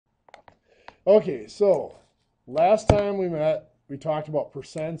Okay, so last time we met, we talked about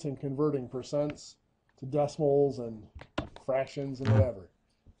percents and converting percents to decimals and fractions and whatever.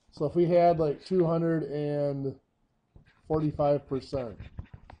 So if we had like 245%,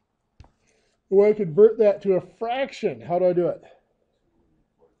 we want to convert that to a fraction. How do I do it?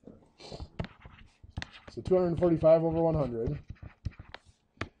 So 245 over 100.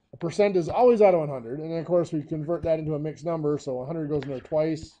 A percent is always out of 100. And then, of course, we convert that into a mixed number. So 100 goes in there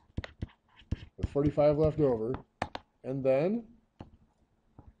twice with 45 left over. And then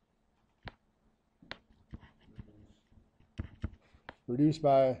reduce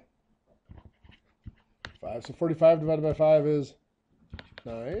by 5. So 45 divided by 5 is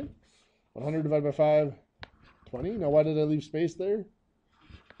 9. 100 divided by 5, 20. Now, why did I leave space there?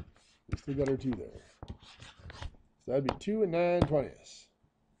 We still got our 2 there. So that'd be 2 and 9/20.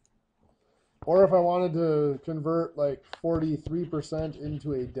 Or if I wanted to convert like 43%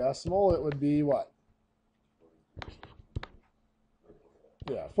 into a decimal, it would be what?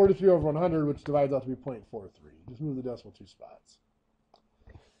 Yeah, 43 over 100, which divides out to be 0.43. Just move the decimal 2 spots.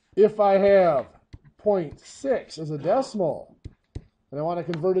 If I have 0.6 as a decimal, and I want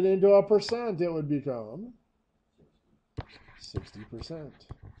to convert it into a percent, it would become 60%.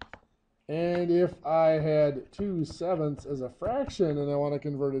 And if I had 2/7 as a fraction and I want to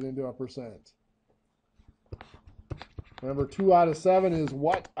convert it into a percent, remember 2 out of 7 is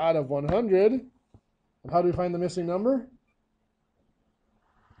what out of 100? And how do we find the missing number?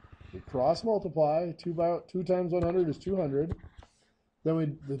 We cross multiply. 2 times 100 is 200.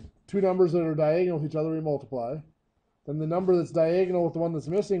 Then the two numbers that are diagonal with each other we multiply. Then the number that's diagonal with the one that's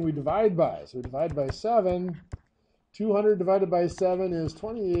missing we divide by. So we divide by 7. 200 divided by 7 is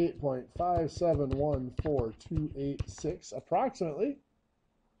 28.5714286 approximately.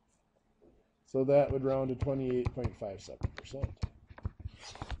 So that would round to 28.57%.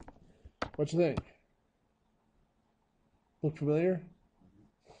 What you think? Look familiar?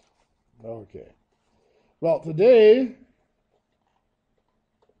 Okay. Well, today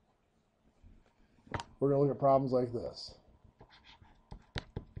we're going to look at problems like this.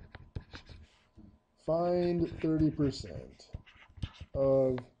 Find 30%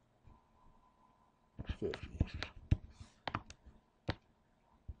 of 50.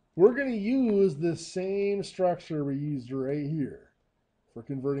 We're going to use the same structure we used right here for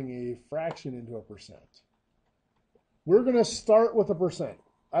converting a fraction into a percent. We're going to start with a percent.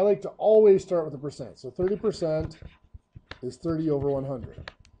 I like to always start with a percent. So 30% is 30 over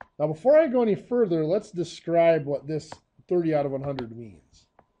 100. Now, before I go any further, let's describe what this 30 out of 100 means.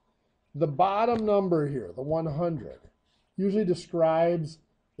 The bottom number here, the 100, usually describes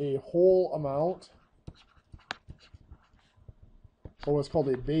a whole amount, or what's called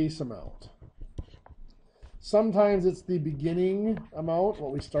a base amount. Sometimes it's the beginning amount,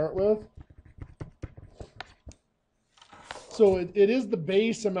 what we start with. So it is the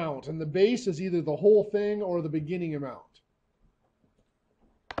base amount, and the base is either the whole thing or the beginning amount.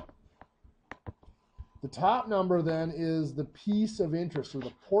 The top number then is the piece of interest, or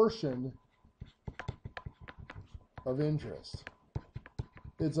the portion of interest.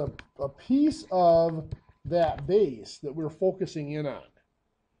 It's a piece of that base that we're focusing in on.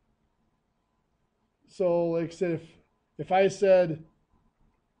 So like I said, if I said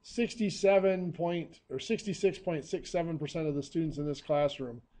 66.67% of the students in this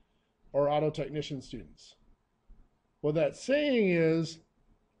classroom are auto technician students, what that's saying is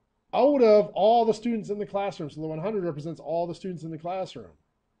out of all the students in the classroom, so the 100 represents all the students in the classroom,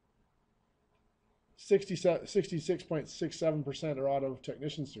 66.67% are auto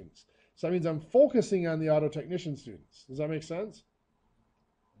technician students. So that means I'm focusing on the auto technician students. Does that make sense?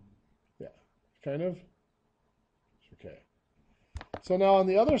 Yeah, kind of? Okay. So now on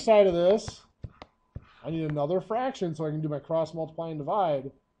the other side of this, I need another fraction so I can do my cross multiply and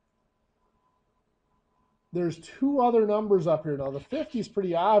divide. There's 2 other numbers up here. Now the 50 is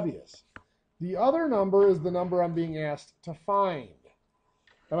pretty obvious. The other number is the number I'm being asked to find.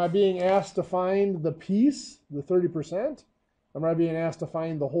 Am I being asked to find the piece, the 30%? Am I being asked to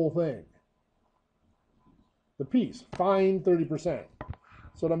find the whole thing? The piece. Find 30%.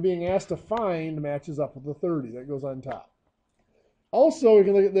 So what I'm being asked to find matches up with the 30 that goes on top. Also, we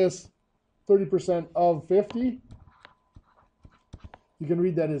can look at this 30% of 50. You can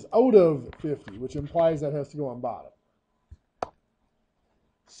read that as out of 50, which implies that has to go on bottom.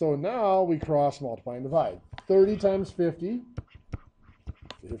 So now we cross multiply and divide. 30 times 50,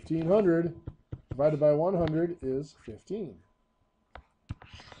 1,500, divided by 100 is 15.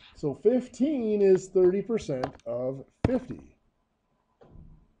 So 15 is 30% of 50.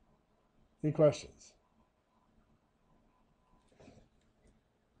 Any questions?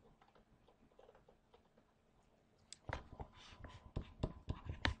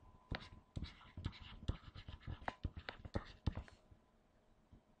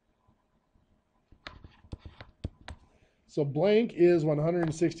 So blank is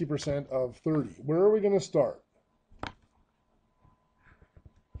 160% of 30. Where are we going to start?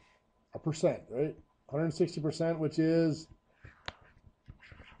 A percent, right? 160%, which is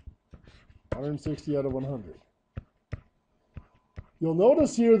 160 out of 100. You'll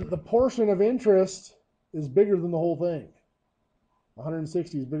notice here that the portion of interest is bigger than the whole thing.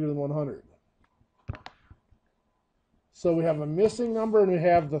 160 is bigger than 100. So we have a missing number and we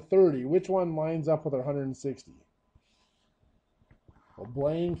have the 30. Which one lines up with our 160? Well,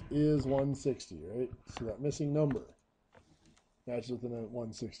 blank is 160, right? So that missing number matches with the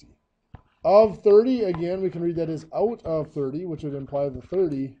 160. Of 30, again, we can read that as out of 30, which would imply the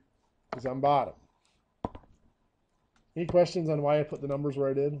 30 is on bottom. Any questions on why I put the numbers where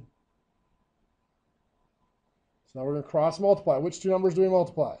I did? So now we're going to cross multiply. Which two numbers do we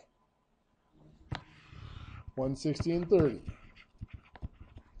multiply? 160 and 30.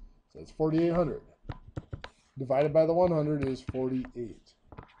 So it's 4,800. Divided by the 100 is 48.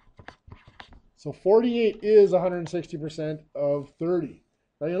 So 48 is 160% of 30.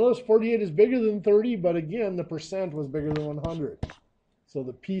 Now you'll notice 48 is bigger than 30, but again, the percent was bigger than 100. So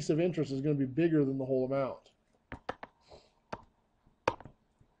the piece of interest is going to be bigger than the whole amount.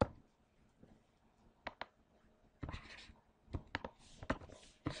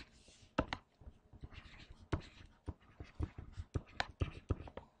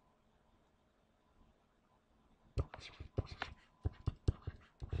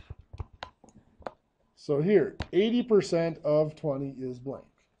 So here, 80% of 20 is blank.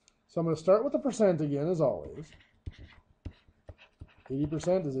 So I'm going to start with the percent again, as always.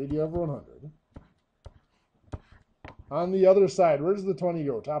 80% is 80 over 100. On the other side, where does the 20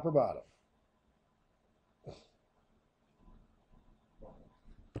 go, top or bottom?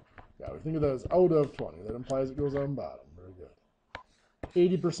 Yeah, we think of that as out of 20. That implies it goes on bottom. Very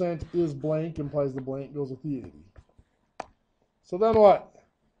good. 80% is blank, implies the blank goes with the 80. So then what?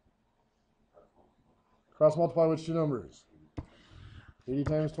 Cross multiply which two numbers? 80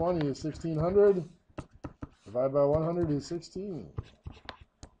 times 20 is 1,600. Divide by 100 is 16.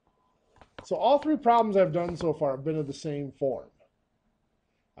 So all three problems I've done so far have been of the same form.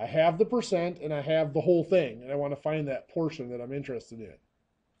 I have the percent and I have the whole thing, and I want to find that portion that I'm interested in.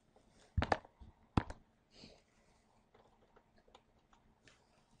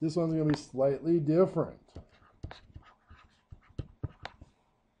 This one's going to be slightly different.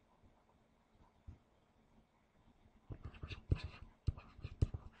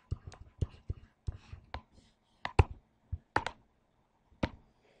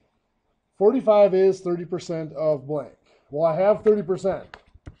 $45 is 30% of blank. Well, I have 30%, so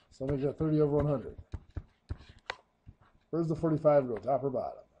I'm going to get 30 over 100. Where's the 45 go, top or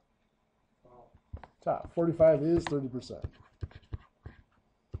bottom? Top. 45 is 30%.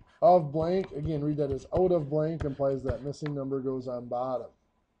 Of blank, again, read that as out of blank, implies that missing number goes on bottom.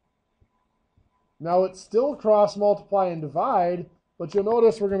 Now it's still cross multiply and divide, but you'll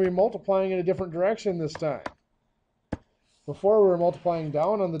notice we're going to be multiplying in a different direction this time. Before we were multiplying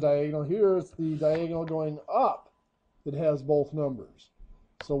down on the diagonal. Here it's the diagonal going up that has both numbers.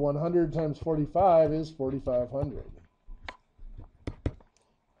 So 100 times 45 is 4,500.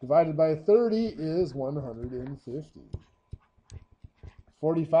 Divided by 30 is 150.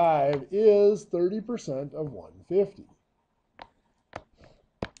 45 is 30% of 150.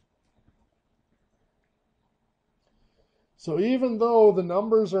 So even though the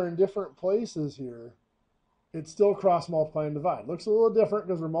numbers are in different places here, it's still cross multiply and divide. Looks a little different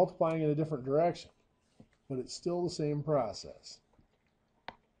because we're multiplying in a different direction, but it's still the same process.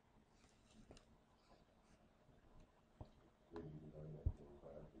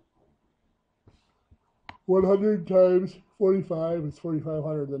 $100 times 45 is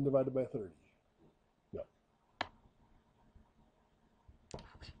 4,500, then divided by 30. Yep.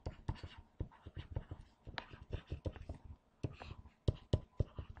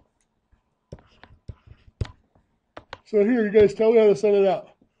 So here, you guys tell me how to set it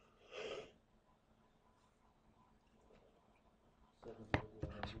up.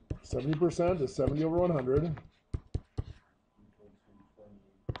 %70 is 70 over 100.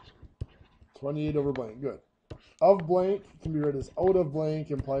 28 over blank. Good. Of blank can be read as out of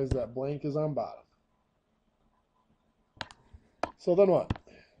blank, implies that blank is on bottom. So then what?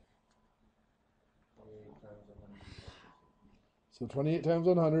 So 28 times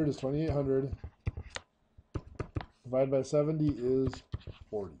 100 is 2,800. Divided by 70 is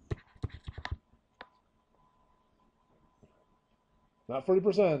 40. Not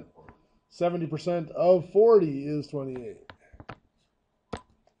 40%. 70% of 40 is 28.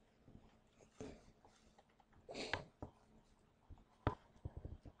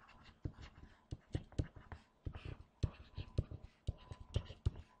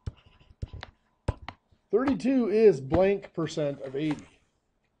 32 is blank percent of 80.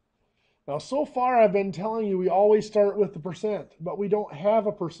 Now, so far I've been telling you we always start with the percent, but we don't have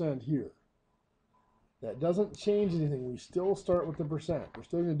a percent here. That doesn't change anything. We still start with the percent. We're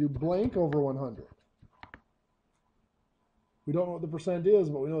still going to do blank over 100. We don't know what the percent is,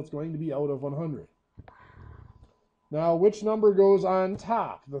 but we know it's going to be out of 100. Now, which number goes on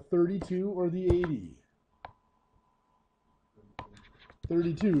top, the 32 or the 80?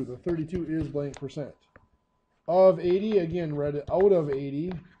 32. The 32 is blank percent. Of 80, again, read it out of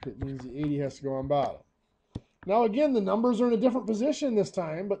 80. It means the 80 has to go on bottom. Now, again, the numbers are in a different position this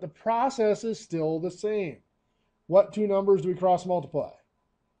time, but the process is still the same. What two numbers do we cross multiply?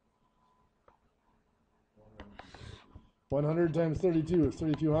 100 times 32 is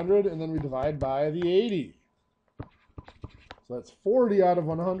 3,200, and then we divide by the 80. So that's 40 out of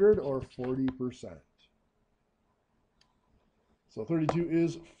 100, or 40%. So 32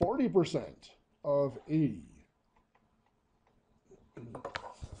 is 40% of 80.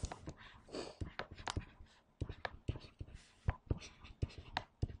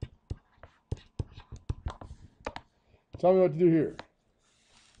 Tell me what to do here.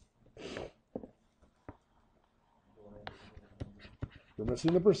 We're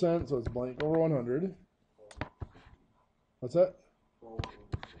missing the percent, so it's blank over 100. What's that?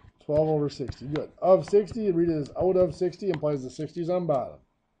 12 over 60. Good. Of 60, read it as out of 60, implies the 60 is on bottom.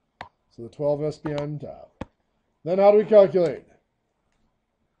 So the 12 has to be on top. Then how do we calculate?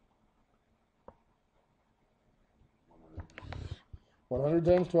 $100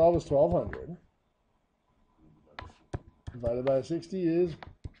 times 12 is 1,200. Divided by 60 is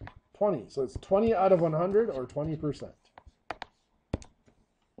 20. So it's 20 out of 100, or 20%.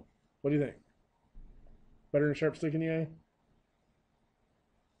 What do you think? Better than a sharp stick in the eye?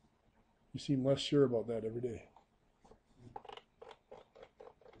 You seem less sure about that every day.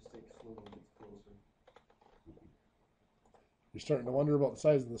 You're starting to wonder about the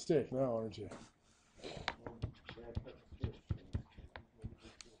size of the stick now, aren't you?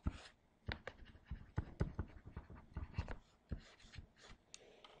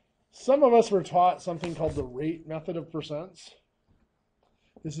 Some of us were taught something called the rate method of percents.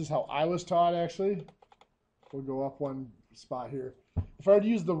 This is how I was taught, actually. We'll go up one spot here. If I were to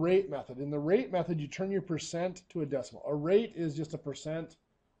use the rate method, in the rate method, you turn your percent to a decimal. A rate is just a percent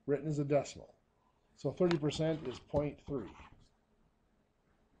written as a decimal. So 30% is 0.3.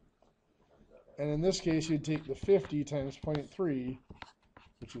 And in this case, you'd take the 50 times 0.3,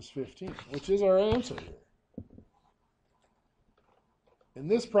 which is 15, which is our answer here. In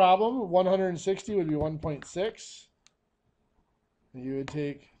this problem, 160 would be 1.6. You would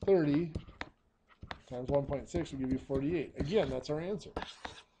take 30 times 1.6 would give you 48. Again, that's our answer.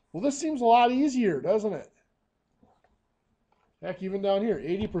 Well, this seems a lot easier, doesn't it? Heck, even down here,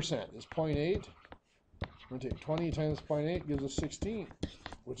 80% is 0.8. We're going to take 20 times 0.8 gives us 16,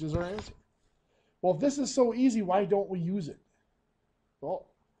 which is our answer. Well, if this is so easy, why don't we use it? Well,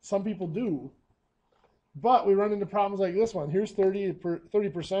 some people do. But we run into problems like this one. Here's 30%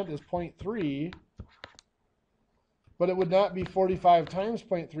 is 0.3. But it would not be 45 times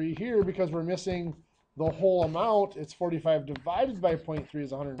 0.3 here because we're missing the whole amount. It's 45 divided by 0.3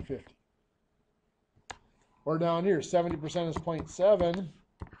 is 150. Or down here, 70% is 0.7.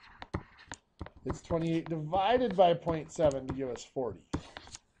 It's 28 divided by 0.7 to give us 40.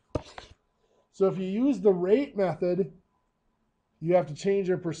 So if you use the rate method, you have to change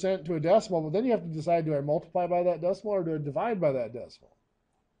your percent to a decimal, but then you have to decide, do I multiply by that decimal or do I divide by that decimal?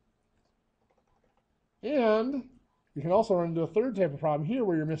 And you can also run into a third type of problem here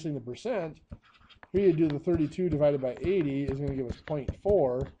where you're missing the percent. Here you do the 32 divided by 80 is going to give us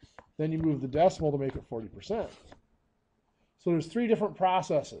 0.4. Then you move the decimal to make it 40%. So there's three different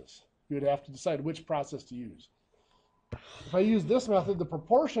processes. You would have to decide which process to use. If I use this method, the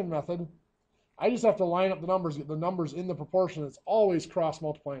proportion method, I just have to line up the numbers, get the numbers in the proportion. It's always cross,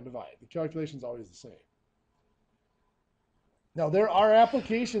 multiply, and divide. The calculation is always the same. Now, there are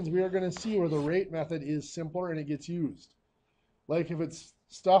applications we are going to see where the rate method is simpler and it gets used. Like if it's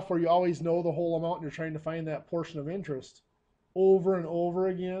stuff where you always know the whole amount and you're trying to find that portion of interest over and over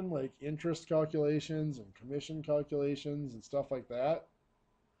again, like interest calculations and commission calculations and stuff like that,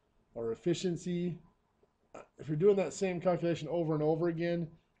 or efficiency. If you're doing that same calculation over and over again,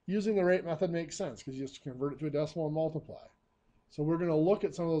 using the rate method makes sense because you just convert it to a decimal and multiply. So we're going to look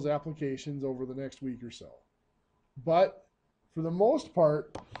at some of those applications over the next week or so. But for the most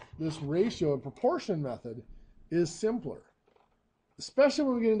part, this ratio and proportion method is simpler, especially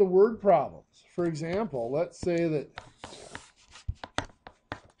when we get into word problems. For example, let's say that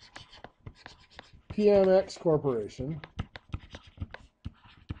PMX Corporation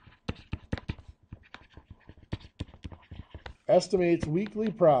estimates weekly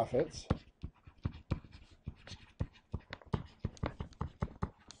profits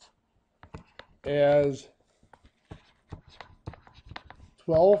as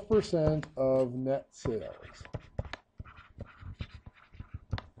 12% of net sales.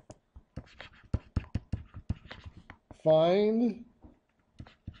 Find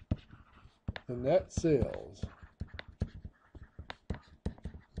the net sales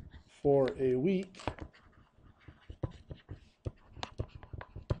for a week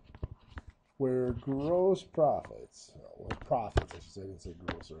where gross profits, or profits, I should say, I didn't say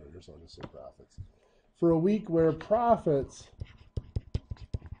gross earlier, so I'll just say profits. For a week where profits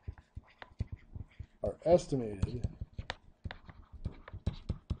are estimated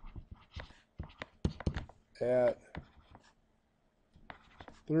at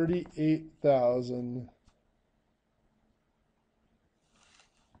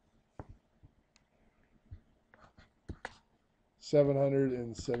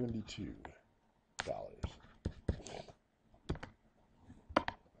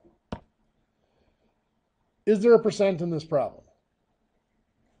Is there a percent in this problem?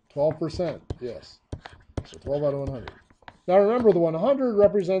 12%, yes. So 12 out of 100. Now remember, the 100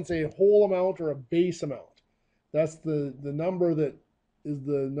 represents a whole amount or a base amount. That's the number that is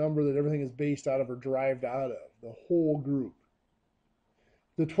the number that everything is based out of or derived out of, the whole group.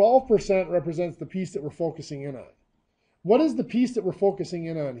 The 12% represents the piece that we're focusing in on. What is the piece that we're focusing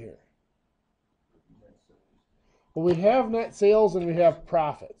in on here? Well, we have net sales and we have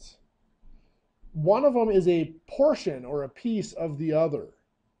profits. One of them is a portion or a piece of the other.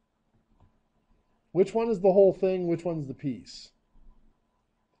 Which one is the whole thing? Which one's the piece?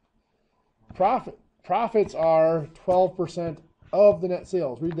 Profits are 12% of the net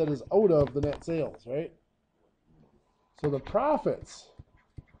sales. Read that as out of the net sales, right? So the profits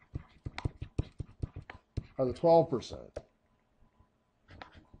are the 12%.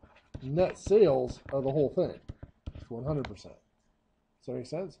 Net sales are the whole thing. It's 100%. Does that make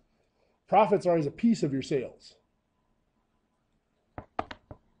sense? Profits are always a piece of your sales.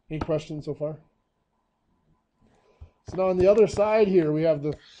 Any questions so far? So now on the other side here, we have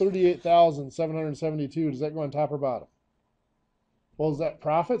the 38,772. Does that go on top or bottom? Well, is that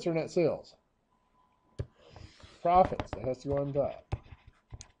profits or net sales? Profits. That has to go on top.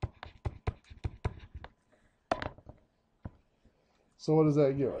 So what does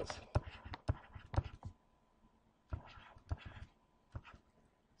that give us?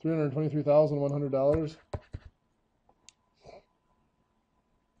 $323,100.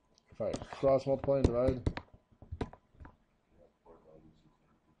 If I cross multiply and divide.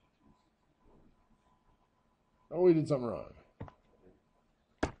 Oh, we did something wrong.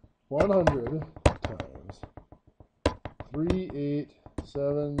 100 times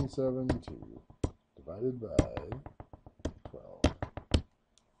 38772 divided by 12.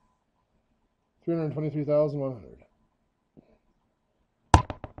 323,100.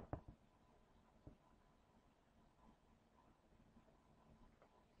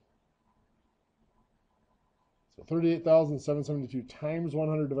 So 38,772 times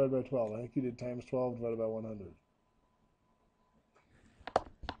 100 divided by 12. I think you did times 12 divided by 100.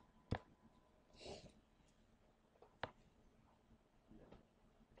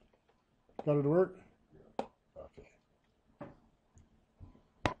 Got it to work? Okay.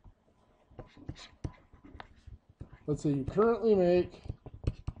 Let's say you currently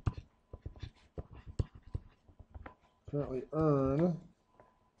earn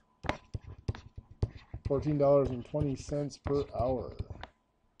 $14.20 per hour.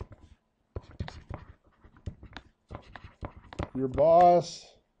 Your boss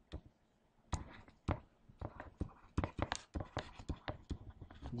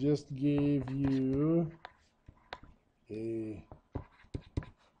just gave you a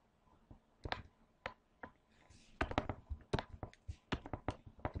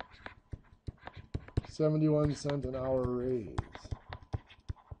 $0.71 an hour raise.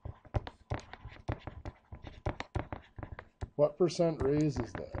 What percent raise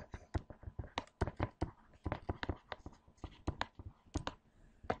is that?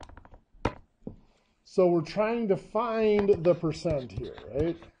 So we're trying to find the percent here,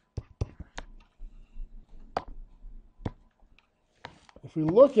 right? If we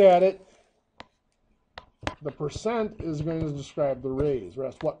look at it, the percent is going to describe the raise. We're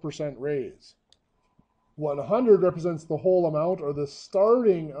asked what percent raise. 100 represents the whole amount or the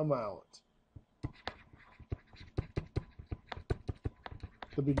starting amount.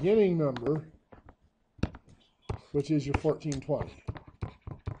 The beginning number, which is your 1420.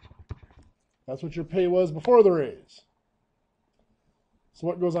 That's what your pay was before the raise. So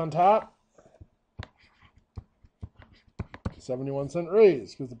what goes on top? 71 cent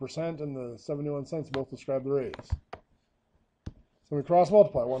raise, because the percent and the 71 cents both describe the raise. So we cross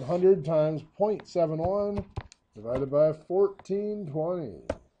multiply. 100 times 0.71 divided by 1420.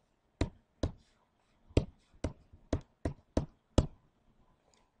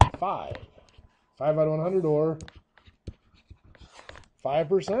 5. 5 out of 100, or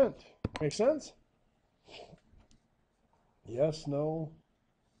 5%. Make sense? Yes, no,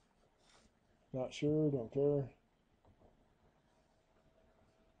 not sure, don't care.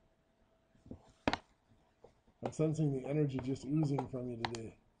 I'm sensing the energy just oozing from you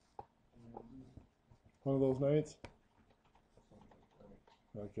today. One of those nights?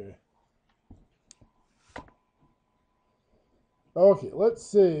 Okay. Okay, let's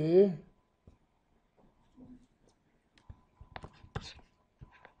see.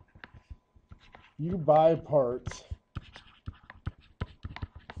 You buy parts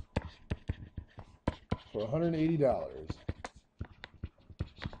for $180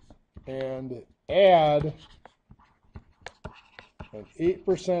 and add an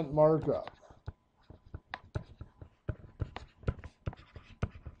 8% markup.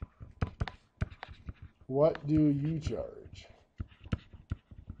 What do you charge?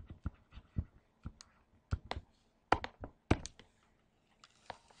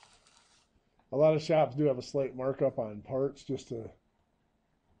 A lot of shops do have a slight markup on parts just for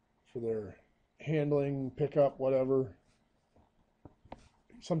their handling, pickup, whatever.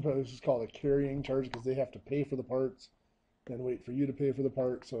 Sometimes it's called a carrying charge because they have to pay for the parts, then wait for you to pay for the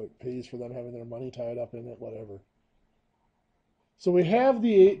parts, so it pays for them having their money tied up in it, whatever. So we have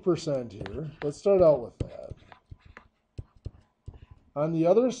the 8% here. Let's start out with that. On the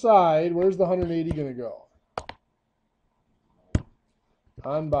other side, where's the 180 going to go?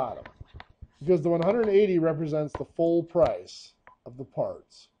 On bottom. Because the 180 represents the full price of the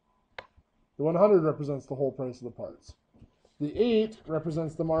parts. The 100 represents the whole price of the parts. The 8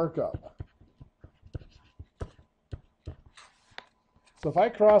 represents the markup. So if I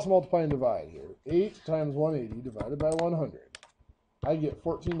cross multiply and divide here, 8 times 180 divided by 100, I get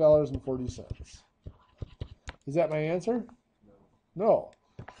 $14.40. Is that my answer? No.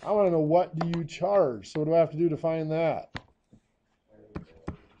 I want to know, what do you charge? So what do I have to do to find that?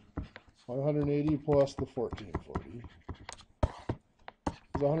 180 plus the 1440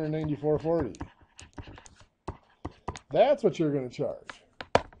 is 194.40. That's what you're going to charge.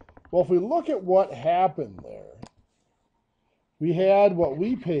 Well, if we look at what happened there, we had what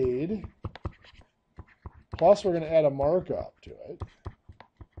we paid, plus we're going to add a markup to it.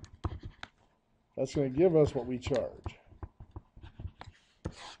 That's going to give us what we charge.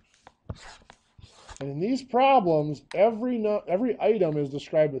 And in these problems, every item is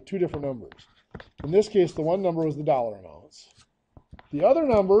described with two different numbers. In this case, the one number was the dollar amounts. The other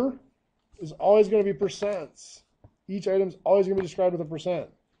number is always going to be percents. Each item is always going to be described with a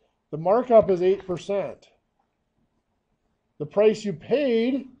percent. The markup is 8%. The price you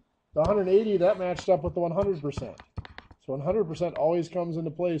paid, the 180, that matched up with the 100%. So 100% always comes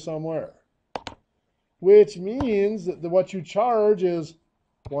into play somewhere. Which means that what you charge is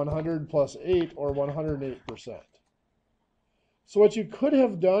 100 plus 8, or 108%. So what you could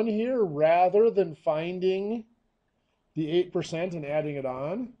have done here, rather than finding the 8% and adding it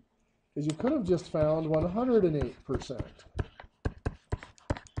on, is you could have just found 108%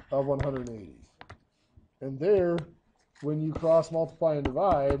 of 180. And there, when you cross multiply and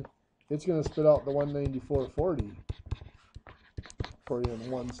divide, it's going to spit out the 194.40 for you in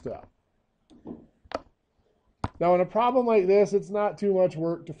one step. Now, in a problem like this, it's not too much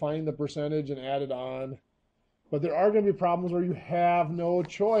work to find the percentage and add it on. But there are going to be problems where you have no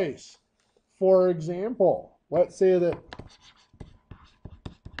choice. For example, let's say that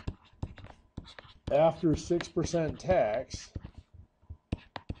after 6% tax,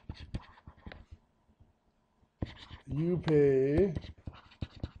 you pay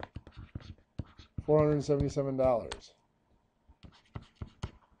 $477.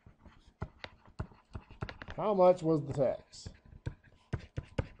 How much was the tax?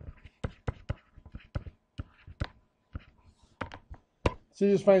 So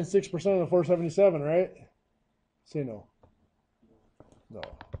you just find 6% of the 477, right? Say no. No.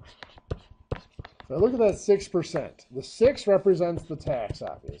 So look at that 6%. The 6 represents the tax,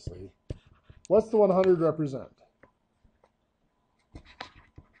 obviously. What's the 100 represent?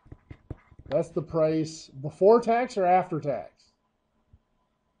 That's the price before tax or after tax?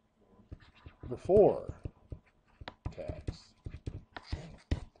 Before tax.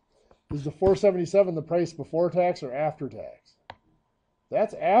 Is the 477 the price before tax or after tax?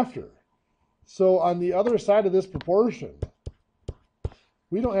 That's after. So on the other side of this proportion,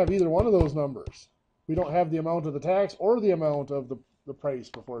 we don't have either one of those numbers. We don't have the amount of the tax or the amount of the price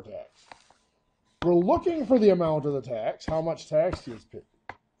before tax. We're looking for the amount of the tax. How much tax is paid?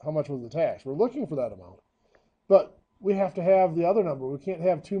 How much was the tax? We're looking for that amount. But we have to have the other number. We can't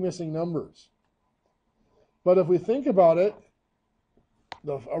have two missing numbers. But if we think about it,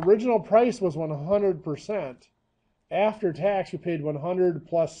 the original price was 100%. After tax, we paid 100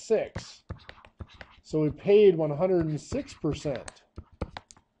 plus 6. So we paid 106%.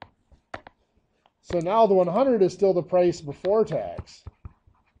 So now the 100 is still the price before tax.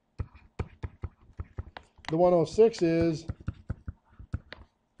 The 106 is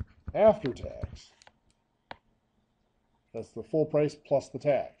after tax. That's the full price plus the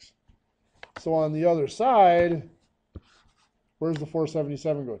tax. So on the other side, where's the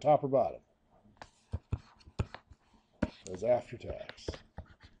 477 go? Top or bottom? That's after tax.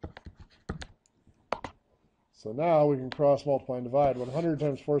 So now we can cross multiply and divide. 100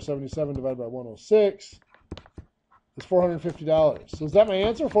 times 477 divided by 106 is $450. So is that my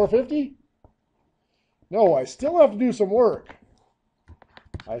answer, 450? No, I still have to do some work.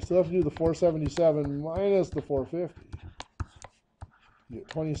 I still have to do the 477 minus the 450. You get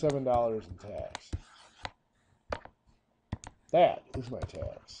 $27 in tax. That is my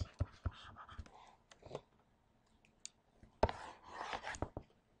tax.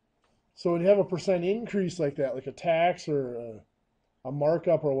 So when you have a percent increase like that, like a tax or a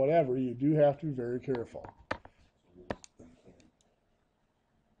markup or whatever, you do have to be very careful.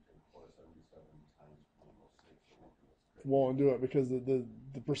 Won't do it because the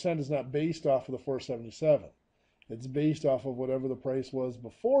percent is not based off of the 477. It's based off of whatever the price was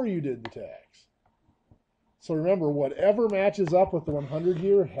before you did the tax. So remember, whatever matches up with the 100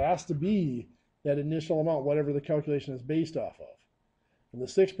 here has to be that initial amount, whatever the calculation is based off of. And the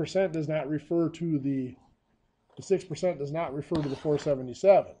 6% does not refer to the 6% does not refer to the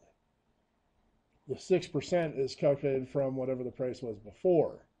 477. The 6% is calculated from whatever the price was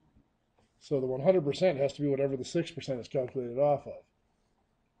before. So the 100% has to be whatever the 6% is calculated off of.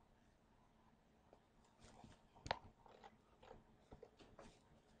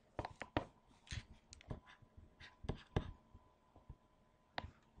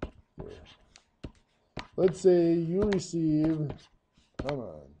 Let's say you receive, come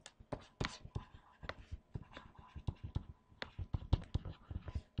on,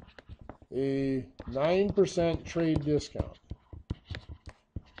 a 9% trade discount.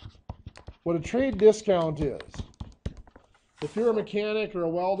 What a trade discount is, if you're a mechanic or a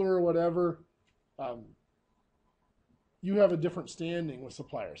welder or whatever, you have a different standing with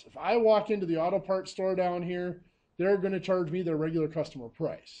suppliers. If I walk into the auto parts store down here, they're going to charge me their regular customer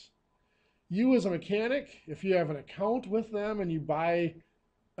price. You as a mechanic, if you have an account with them and you buy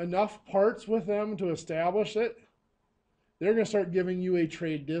enough parts with them to establish it, they're going to start giving you a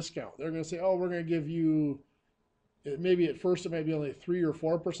trade discount. They're going to say, oh, we're going to give you, maybe at first it might be only 3 or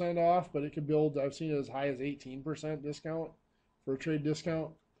 4% off, but it could build, I've seen it as high as 18% discount for a trade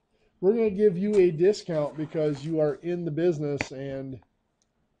discount. We're going to give you a discount because you are in the business and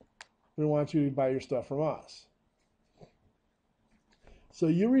we want you to buy your stuff from us. So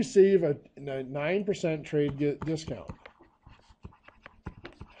you receive a 9% trade discount.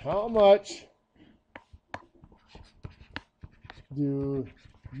 How much do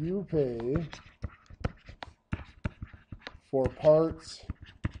you pay for parts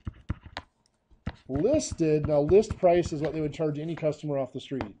listed? Now, list price is what they would charge any customer off the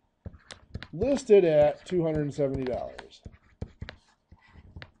street. Listed at $270.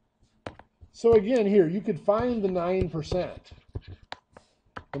 So again, here, you could find the 9%.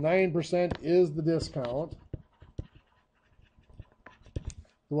 The 9% is the discount.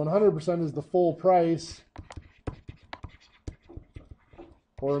 The 100% is the full price,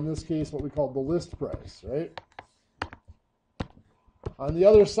 or in this case, what we call the list price, right? On the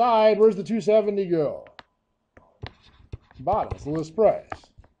other side, where's the 270 go? Bottom, it's the list price.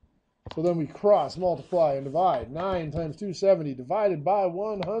 So then we cross, multiply, and divide. 9 times 270 divided by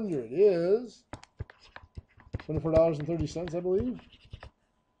 100 is $24.30, I believe.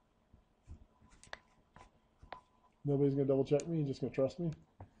 Nobody's going to double check me. You're just going to trust me.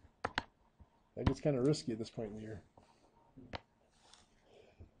 That gets kind of risky at this point in the year.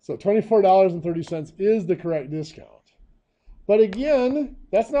 So $24.30 is the correct discount. But again,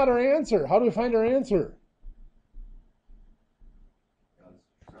 that's not our answer. How do we find our answer?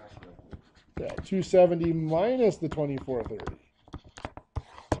 Yeah, 270 minus the 24.30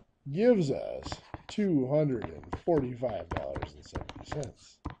 gives us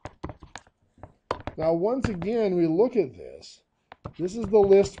 $245.70. Now, once again, we look at this. This is the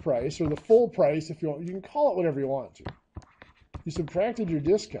list price, or the full price, if you want. You can call it whatever you want to. You subtracted your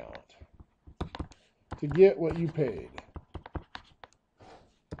discount. to get what you paid.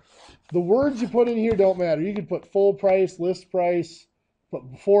 The words you put in here don't matter. You could put full price, list price, put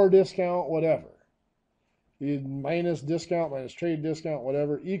before discount, whatever. Minus discount, minus trade discount,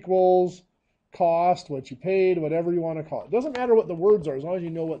 whatever, equals cost, what you paid, whatever you want to call it. It doesn't matter what the words are as long as you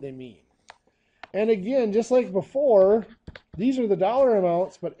know what they mean. And again, just like before, these are the dollar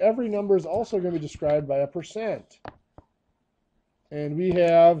amounts, but every number is also going to be described by a percent. And we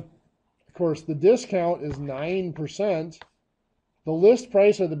have, of course, the discount is 9%. The list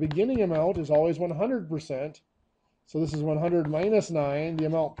price, or the beginning amount, is always 100%. So this is 100 minus 9. The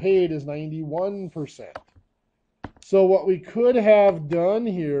amount paid is 91%. So what we could have done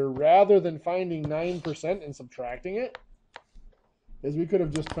here, rather than finding 9% and subtracting it, is we could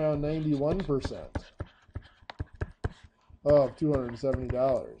have just found 91% of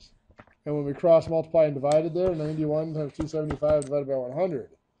 $270. And when we cross multiply and divided there, 91 times 275 divided by 100,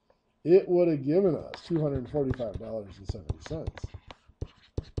 it would have given us $245.70.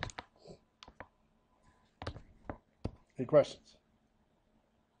 Any questions?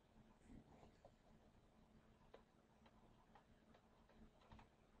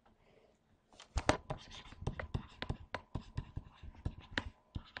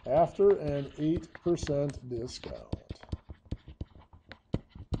 After an 8% discount,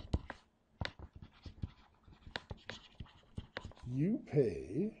 you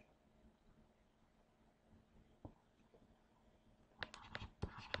pay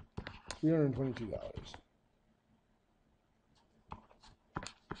 $322.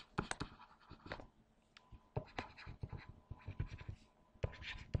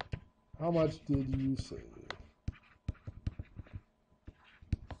 How much did you save?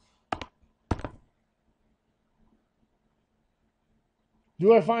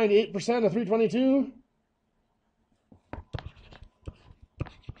 Do I find 8% of 322?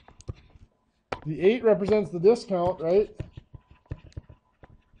 The 8 represents the discount, right?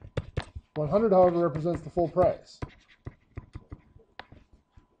 100, however, represents the full price.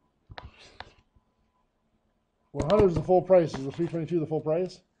 100 is the full price. Is the 322 the full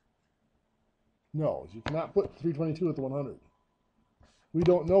price? No, you cannot put 322 at the 100. We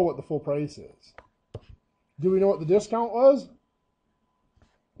don't know what the full price is. Do we know what the discount was?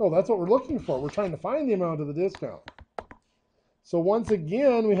 No, that's what we're looking for. We're trying to find the amount of the discount. So once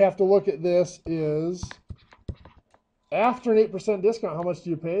again, we have to look at this is, after an 8% discount, how much do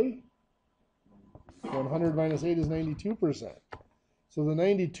you pay? 100 minus 8 is 92%. So the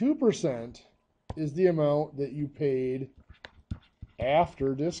 92% is the amount that you paid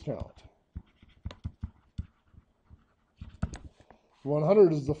after discount.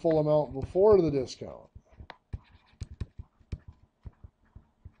 100 is the full amount before the discount.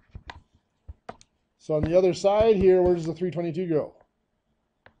 So on the other side here, where does the 322 go?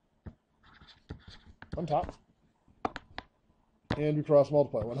 On top. And we cross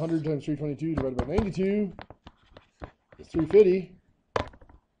multiply. 100 times 322 divided by 92 is 350.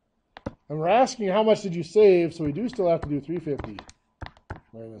 And we're asking how much did you save, so we do still have to do 350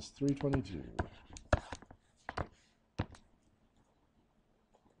 minus 322.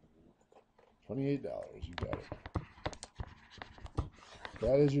 $28, you got it.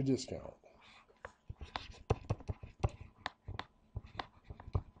 That is your discount.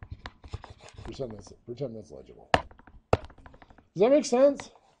 Pretend that's legible. Does that make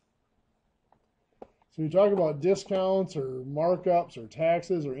sense? So you talk about discounts or markups or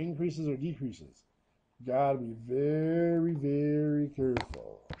taxes or increases or decreases. You got to be very, very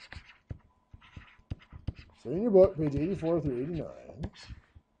careful. So in your book, page 84 through 89,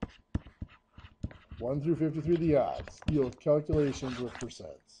 1 through 53, the odds, deal with calculations with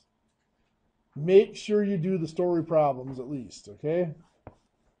percents. Make sure you do the story problems at least, okay?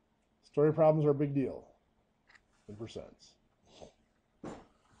 Story problems are a big deal in percents.